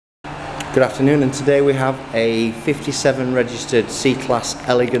Good afternoon, and today we have a 57 registered C-Class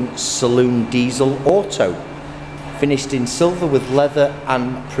Elegance Saloon Diesel Auto, finished in silver with leather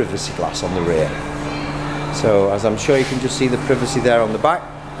and privacy glass on the rear. So as I'm sure you can just see the privacy there on the back.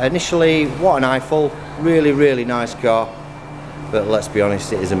 Initially, what an eyeful, really nice car, but let's be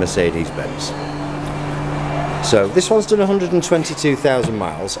honest, it is a Mercedes-Benz. So this one's done 122,000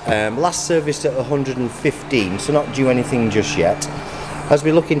 miles, last serviced at 115, so not due anything just yet. As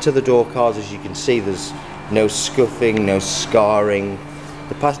we look into the door cards, as you can see, there's no scuffing, no scarring.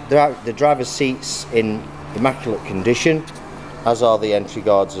 The driver's seat's in immaculate condition, as are the entry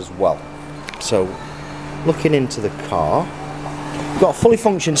guards as well. So, looking into the car, you've got a fully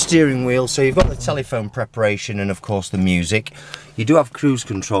functioning steering wheel, so you've got the telephone preparation and of course the music. You do have cruise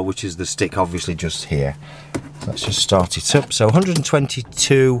control, which is the stick obviously just here. Let's just start it up. So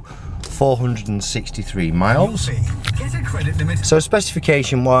 122,463 miles. So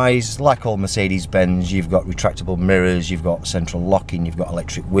specification wise, like all Mercedes-Benz, you've got retractable mirrors, you've got central locking, you've got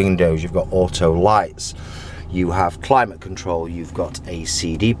electric windows, you've got auto lights, you have climate control, you've got a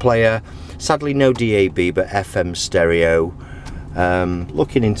CD player, sadly no DAB but FM stereo.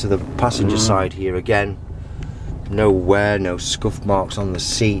 Looking into the passenger side here again, no wear, no scuff marks on the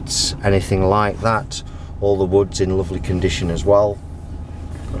seats, anything like that. All the wood's in lovely condition as well.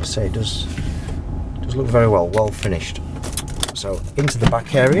 Gotta say, it does look very well finished. So into the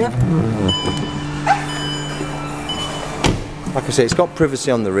back area. Like I say, it's got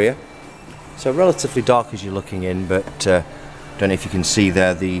privacy on the rear, so relatively dark as you're looking in, but don't know if you can see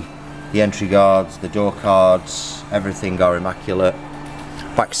there the entry guards, the door cards, everything are immaculate.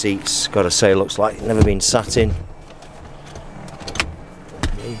 Back seats, gotta say, looks like never been sat in.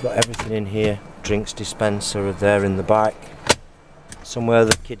 Yeah, you've got everything in here. Drinks dispenser are there in the back, somewhere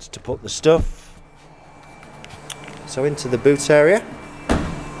the kids to put the stuff. So into the boot area,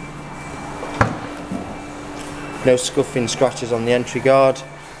 no scuffing, scratches on the entry guard.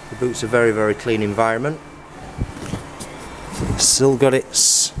 The boot's a very clean environment. Still got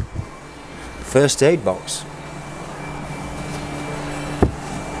its first aid box.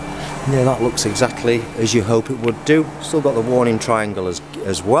 Yeah, that looks exactly as you hope it would do. Still got the warning triangle as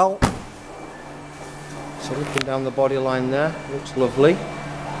well. So looking down the body line there, looks lovely.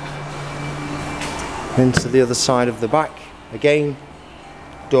 Into the other side of the back, again,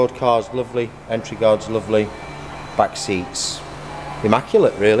 door cards lovely, entry guards lovely, back seats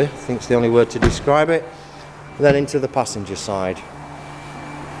immaculate really, I think it's the only word to describe it. And then into the passenger side.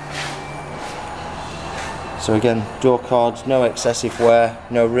 So again, door cards, no excessive wear,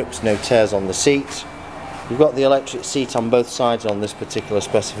 no rips, no tears on the seat. You've got the electric seat on both sides on this particular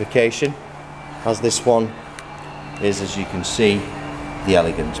specification, as this one is, as you can see, the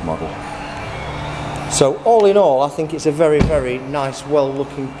Elegance model. So all in all, I think it's a very nice, well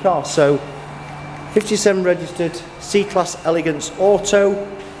looking car. So 57 registered C-Class Elegance Auto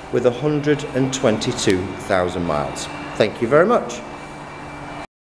with 122,000 miles. Thank you very much.